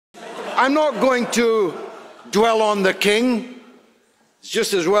I'm not going to dwell on the king. It's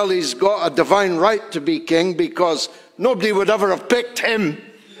just as well he's got a divine right to be king, because nobody would ever have picked him,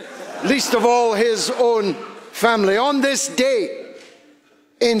 least of all his own family. On this day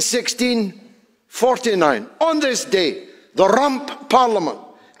in 1649, on this day, the Rump Parliament,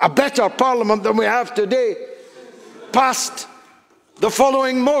 a better parliament than we have today, passed the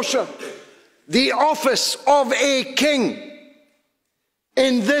following motion: the office of a king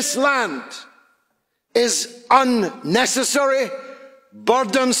in this land is unnecessary,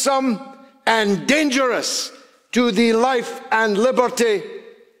 burdensome, and dangerous to the life and liberty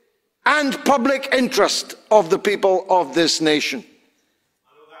and public interest of the people of this nation.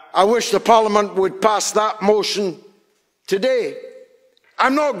 I wish the Parliament would pass that motion today.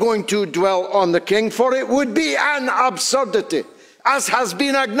 I'm not going to dwell on the king, for it would be an absurdity, as has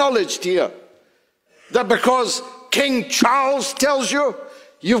been acknowledged here, that because King Charles tells you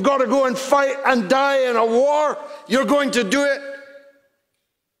you've got to go and fight and die in a war, you're going to do it.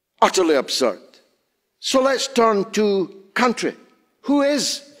 Utterly absurd. So let's turn to country. Who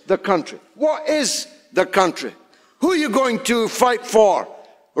is the country? What is the country? Who are you going to fight for?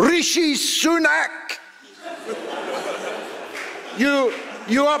 Rishi Sunak? You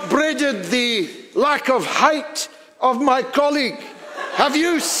upbraided the lack of height of my colleague. Have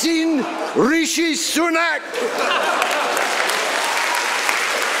you seen Rishi Sunak?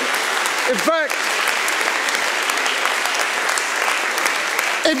 In fact,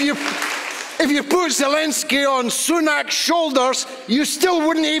 if you put Zelensky on Sunak's shoulders, you still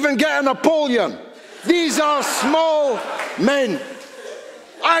wouldn't even get a Napoleon. These are small men.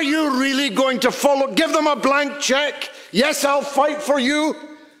 Are you really going to follow? Give them a blank check. Yes, I'll fight for you,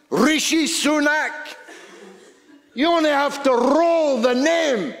 Rishi Sunak. You only have to roll the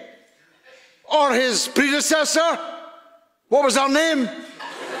name. Or his predecessor. What was her name?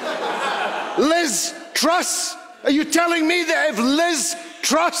 Liz Truss. Are you telling me that if Liz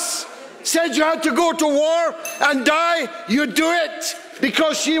Truss said you had to go to war and die, you'd do it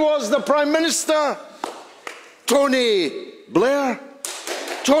because she was the Prime Minister? Tony Blair?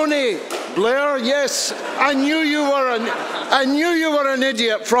 Tony Blair, yes. I knew you were an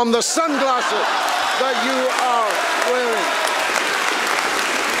idiot from the sunglasses that you are wearing.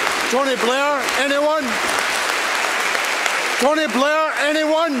 Tony Blair, anyone? Tony Blair,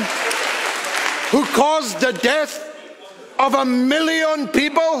 anyone? Who caused the death of 1 million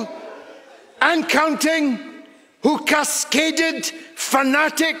people and counting, who cascaded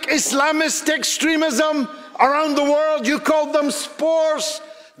fanatic Islamist extremism around the world. You called them spores.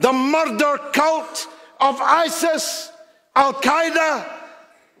 The murder cult of ISIS, Al-Qaeda,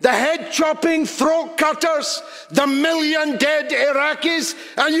 the head-chopping throat cutters, the 1 million dead Iraqis,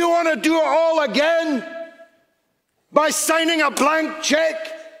 and you want to do it all again by signing a blank check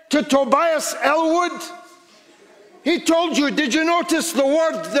to Tobias Ellwood? He told you, did you notice the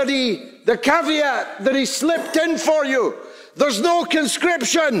word that the caveat that he slipped in for you? There's no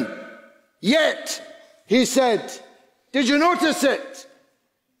conscription yet, he said. Did you notice it?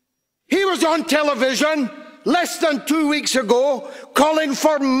 He was on television less than 2 weeks ago calling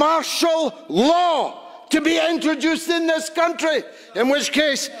for martial law to be introduced in this country, in which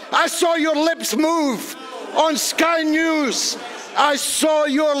case I saw your lips move on Sky News. I saw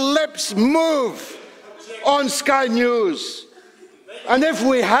your lips move on Sky News. And if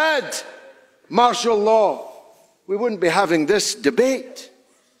we had martial law, we wouldn't be having this debate.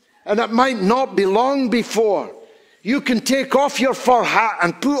 And it might not be long before you can take off your fur hat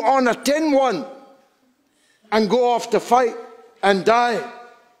and put on a tin one and go off to fight and die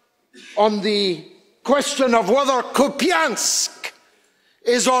on the question of whether Kupiansk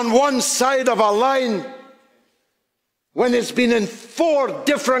is on one side of a line when it's been in 4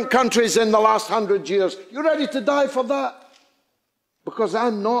 different countries in the last 100 years. You ready to die for that? Because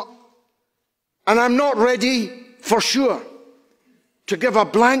I'm not. And I'm not ready, for sure, to give a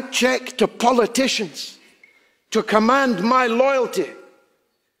blank check to politicians to command my loyalty.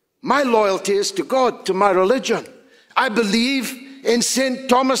 My loyalty is to God, to my religion. I believe in St.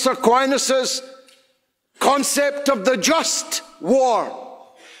 Thomas Aquinas' concept of the just war.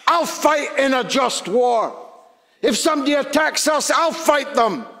 I'll fight in a just war. If somebody attacks us, I'll fight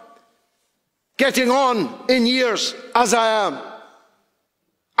them, getting on in years as I am.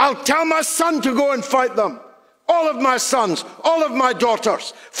 I'll tell my son to go and fight them, all of my sons, all of my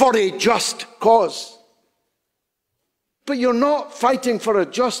daughters, for a just cause. But you're not fighting for a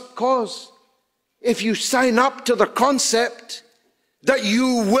just cause if you sign up to the concept that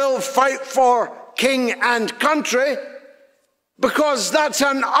you will fight for king and country, because that's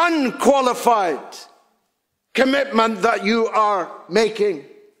an unqualified commitment that you are making.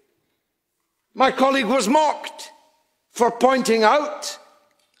 My colleague was mocked for pointing out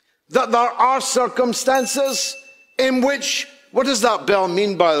that there are circumstances in which, what does that bell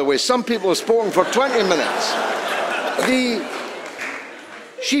mean, by the way? Some people have spoken for 20 minutes.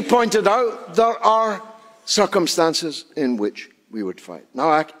 She pointed out there are circumstances in which we would fight.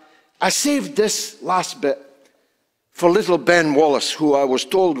 Now, I saved this last bit for little Ben Wallace, who I was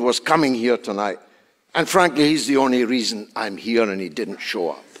told was coming here tonight. And frankly, he's the only reason I'm here and he didn't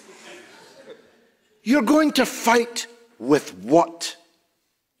show up. You're going to fight with what?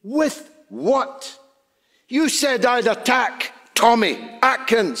 With what? You said I'd attack Tommy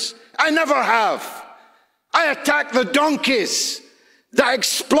Atkins. I never have. I attack the donkeys that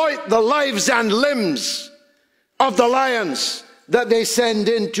exploit the lives and limbs of the lions that they send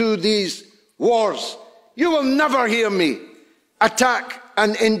into these wars. You will never hear me attack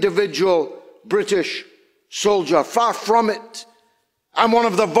an individual British soldier. Far from it. I'm one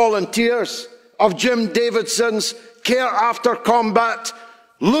of the volunteers of Jim Davidson's Care After Combat,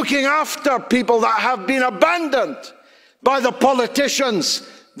 looking after people that have been abandoned by the politicians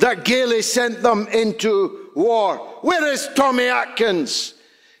that Galloway sent them into war. Where is Tommy Atkins?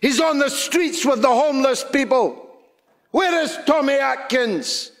 He's on the streets with the homeless people. Where is Tommy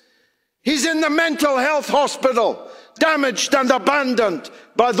Atkins? He's in the mental health hospital, damaged and abandoned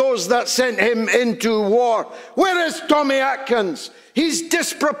by those that sent him into war. Where is Tommy Atkins? He's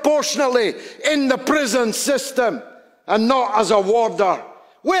disproportionately in the prison system and not as a warder.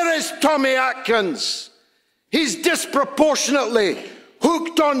 Where is Tommy Atkins? He's disproportionately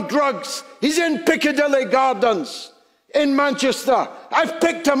hooked on drugs. He's in Piccadilly Gardens in Manchester. I've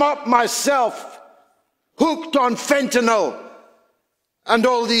picked him up myself, hooked on fentanyl and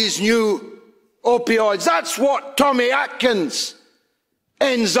all these new opioids. That's what Tommy Atkins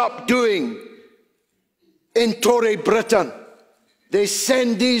ends up doing in Tory Britain. They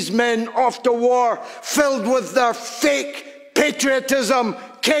send these men off to war filled with their fake patriotism,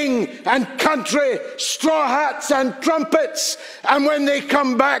 king and country, straw hats and trumpets. And when they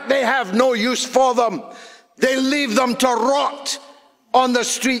come back, they have no use for them. They leave them to rot on the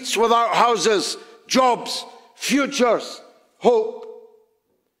streets without houses, jobs, futures, hope.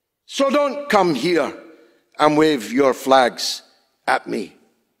 So don't come here and wave your flags at me.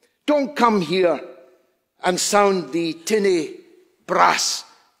 Don't come here and sound the tinny brass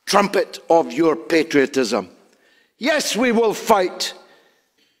trumpet of your patriotism. Yes, we will fight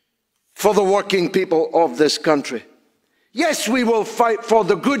for the working people of this country. Yes, we will fight for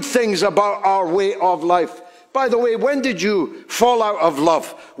the good things about our way of life. By the way, when did you fall out of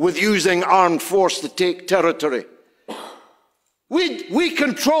love with using armed force to take territory? We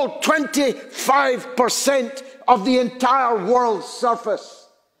control 25% of the entire world's surface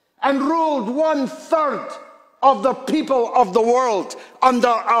and ruled 1/3 of the people of the world under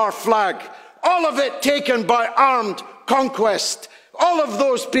our flag. All of it taken by armed conquest. All of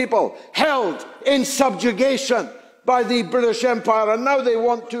those people held in subjugation by the British Empire, and now they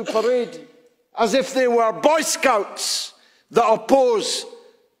want to parade as if they were Boy Scouts that oppose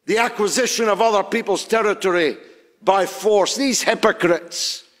the acquisition of other people's territory by force. These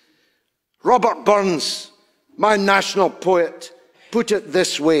hypocrites. Robert Burns, my national poet, put it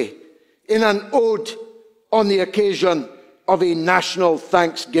this way in an ode on the occasion of a national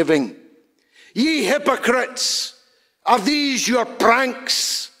thanksgiving. Ye hypocrites, are these your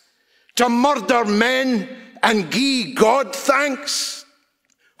pranks, to murder men and gie God thanks?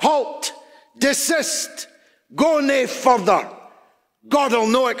 Halt, desist, go nae further. God'll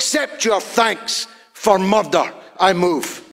no accept your thanks for murder. I move.